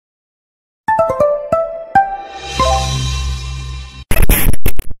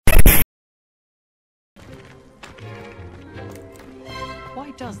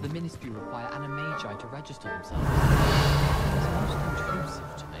does the Ministry require animagi to register themselves? It's most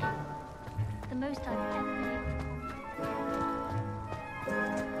intrusive to me. The most I've ever been able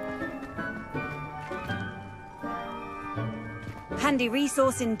to. Handy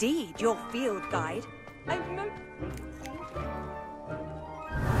resource indeed, your field guide. I've no...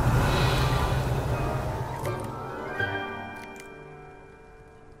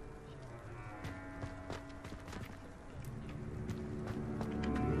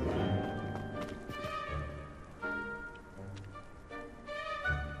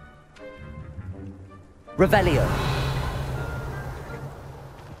 Revelio.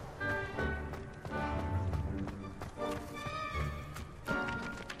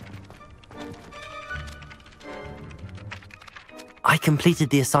 I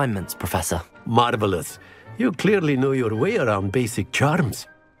completed the assignments, Professor. Marvelous. You clearly know your way around basic charms.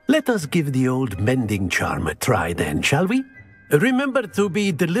 Let us give the old mending charm a try then, shall we? Remember to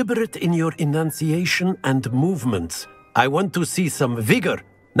be deliberate in your enunciation and movements. I want to see some vigor.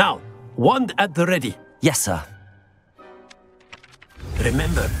 Now, wand at the ready. Yes, sir.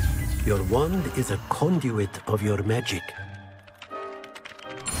 Remember, your wand is a conduit of your magic.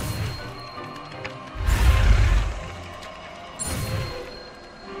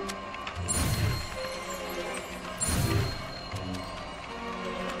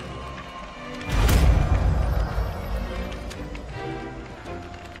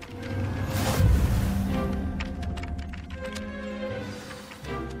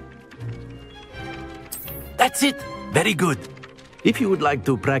 That's it! Very good. If you would like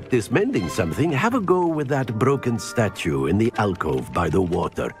to practice mending something, have a go with that broken statue in the alcove by the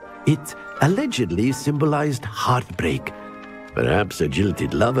water. It allegedly symbolized heartbreak. Perhaps a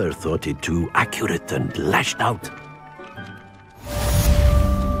jilted lover thought it too accurate and lashed out.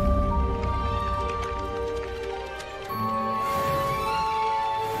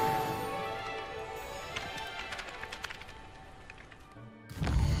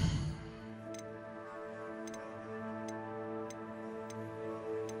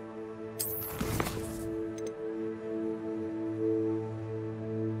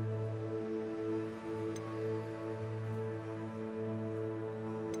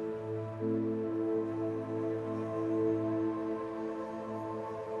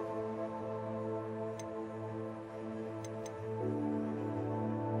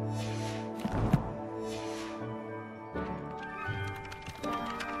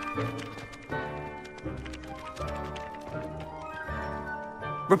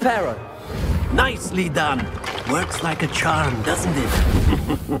 Reparo. Nicely done. Works like a charm, doesn't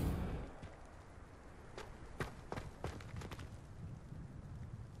it?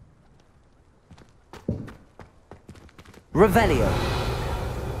 Revelio.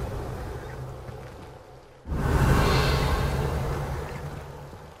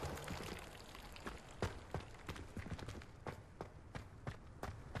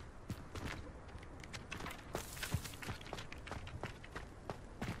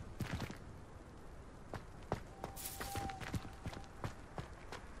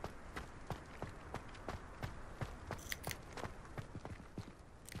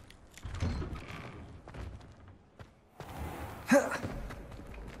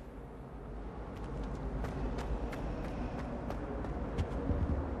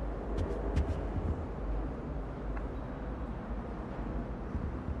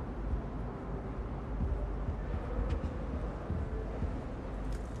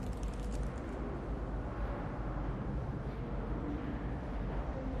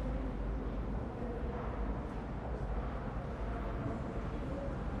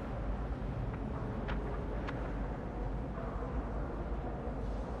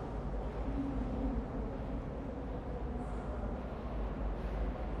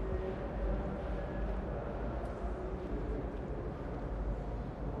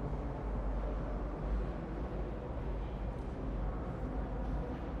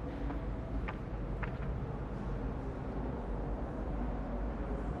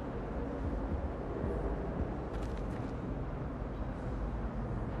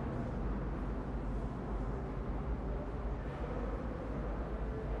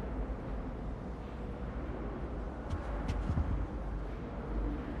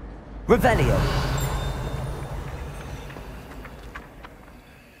 Revelio.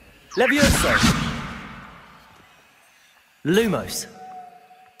 Levioso. Lumos.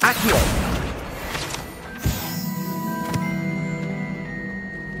 Accio.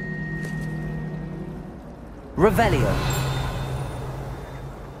 Revelio.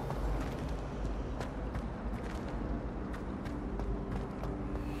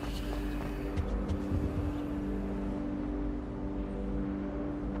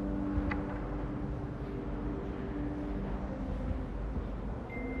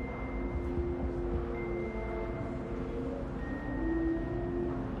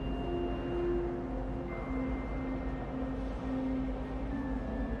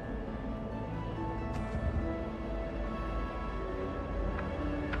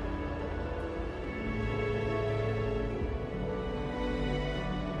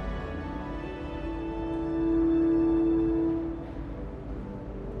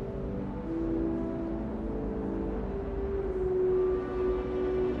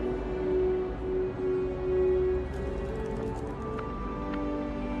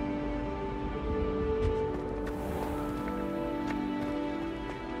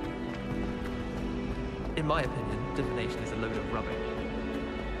 my opinion, divination is a load of rubbish.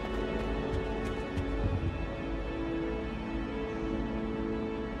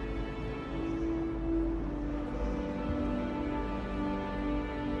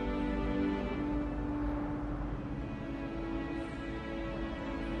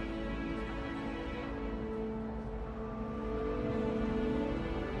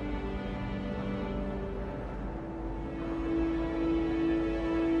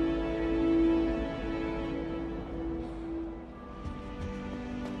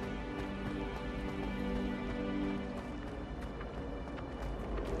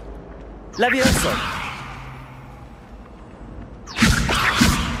 Levioso!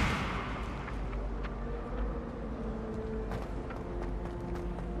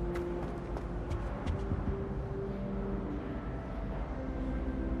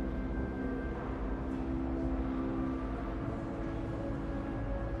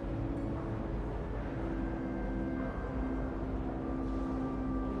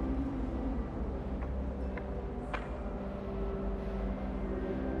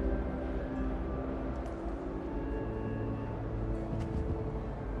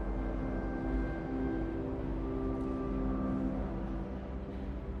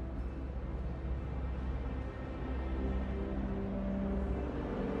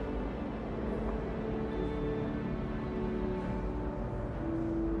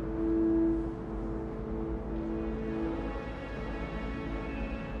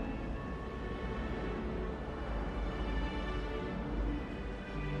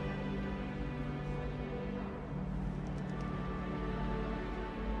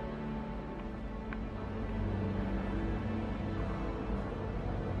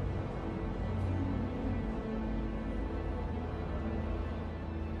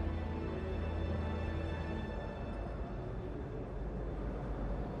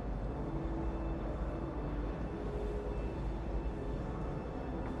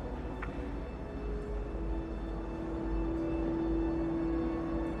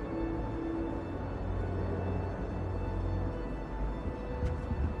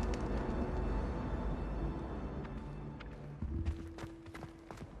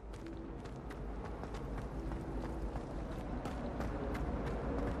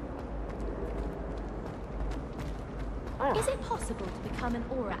 Is it possible to become an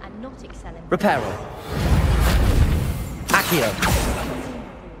aura and not excel in Reparo. Accio.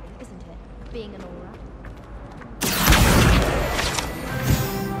 Isn't it? Being an aura.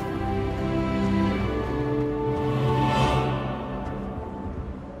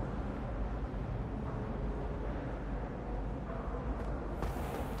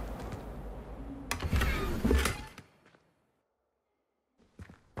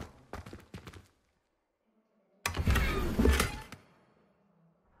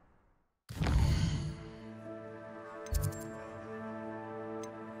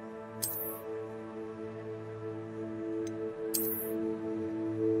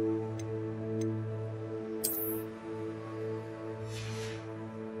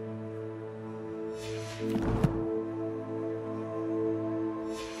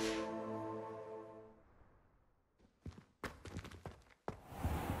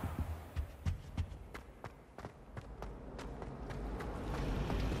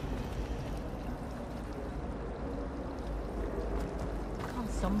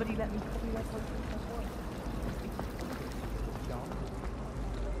 Somebody let me copy that one.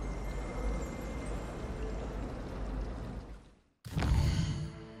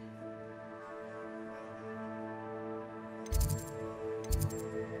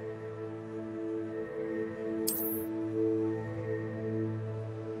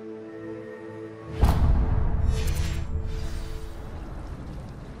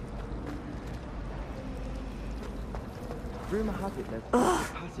 Rumor has it there's a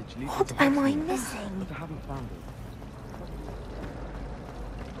passage leading What to am I Hogwarts, missing? but I haven't found it.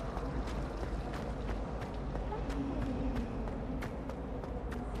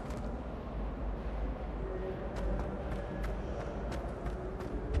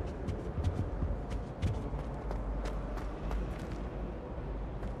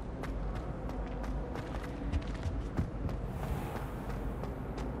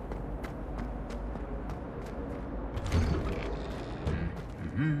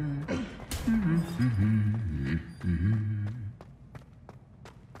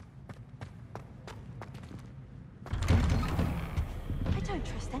 I don't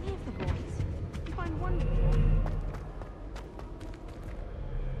trust any of the boys. You find one.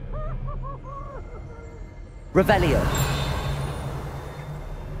 Revelio.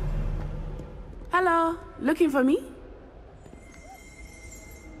 Hello, looking for me?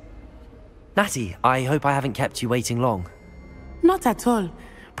 Natty, I hope I haven't kept you waiting long. Not at all.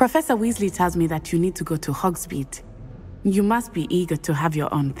 Professor Weasley tells me that you need to go to Hogsmeade. You must be eager to have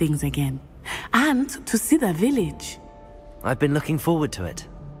your own things again. And to see the village. I've been looking forward to it.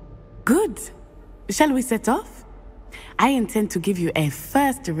 Good. Shall we set off? I intend to give you a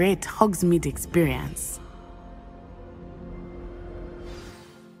first-rate Hogsmeade experience.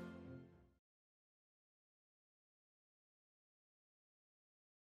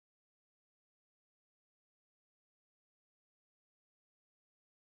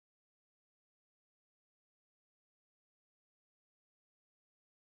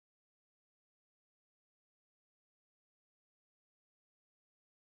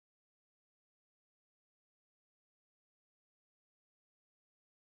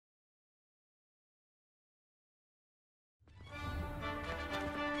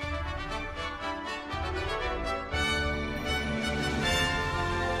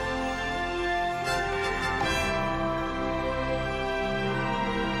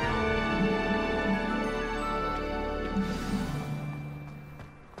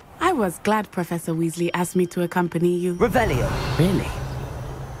 I was glad Professor Weasley asked me to accompany you. Revelio. Really?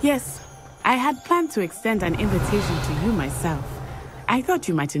 Yes, I had planned to extend an invitation to you myself. I thought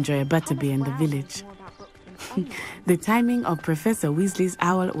you might enjoy a butterbeer in the village. The timing of Professor Weasley's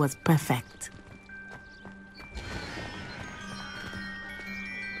owl was perfect.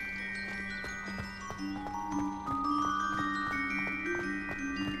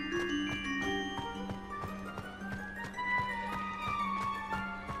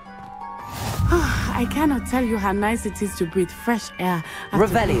 I cannot tell you how nice it is to breathe fresh air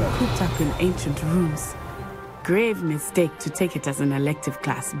after being Revelio. cooped up in ancient rooms. Grave mistake to take it as an elective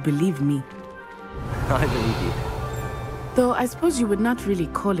class, believe me. I believe you. Though I suppose you would not really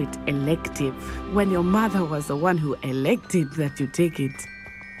call it elective when your mother was the one who elected that you take it.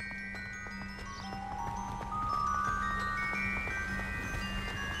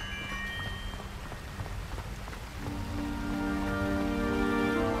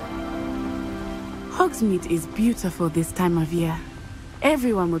 Hogsmeade is beautiful this time of year.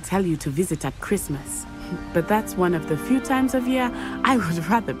 Everyone will tell you to visit at Christmas, but that's one of the few times of year I would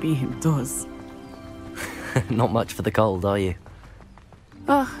rather be indoors. Not much for the cold, are you?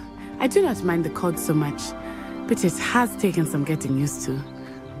 Oh, I do not mind the cold so much, but it has taken some getting used to.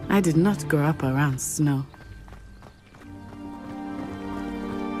 I did not grow up around snow.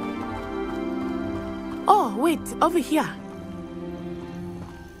 Oh, wait, over here.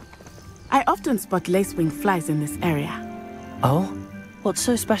 I often spot lacewing flies in this area. Oh? What's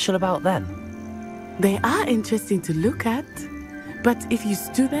so special about them? They are interesting to look at, but if you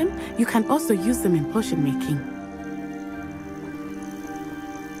stew them, you can also use them in potion making.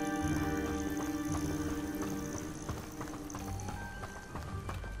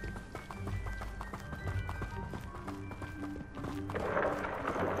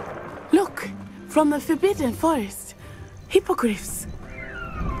 Look, from the Forbidden Forest, hippogriffs.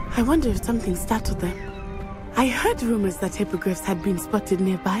 I wonder if something startled them. I heard rumors that hippogriffs had been spotted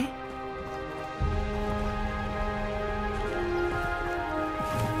nearby.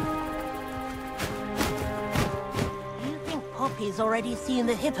 You think Poppy's already seen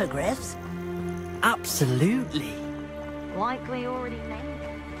the hippogriffs? Absolutely. Like we already named it.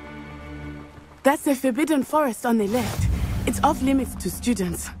 That's the Forbidden Forest on the left. It's off limits to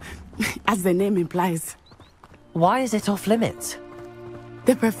students, as the name implies. Why is it off limits?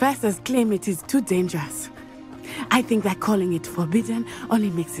 The professors claim it is too dangerous. I think that calling it forbidden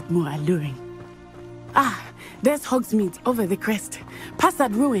only makes it more alluring. Ah, there's Hogsmeade over the crest. Past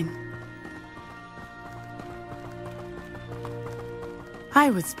that ruin.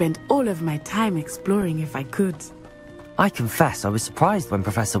 I would spend all of my time exploring if I could. I confess I was surprised when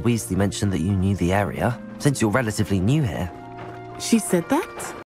Professor Weasley mentioned that you knew the area, since you're relatively new here. She said that?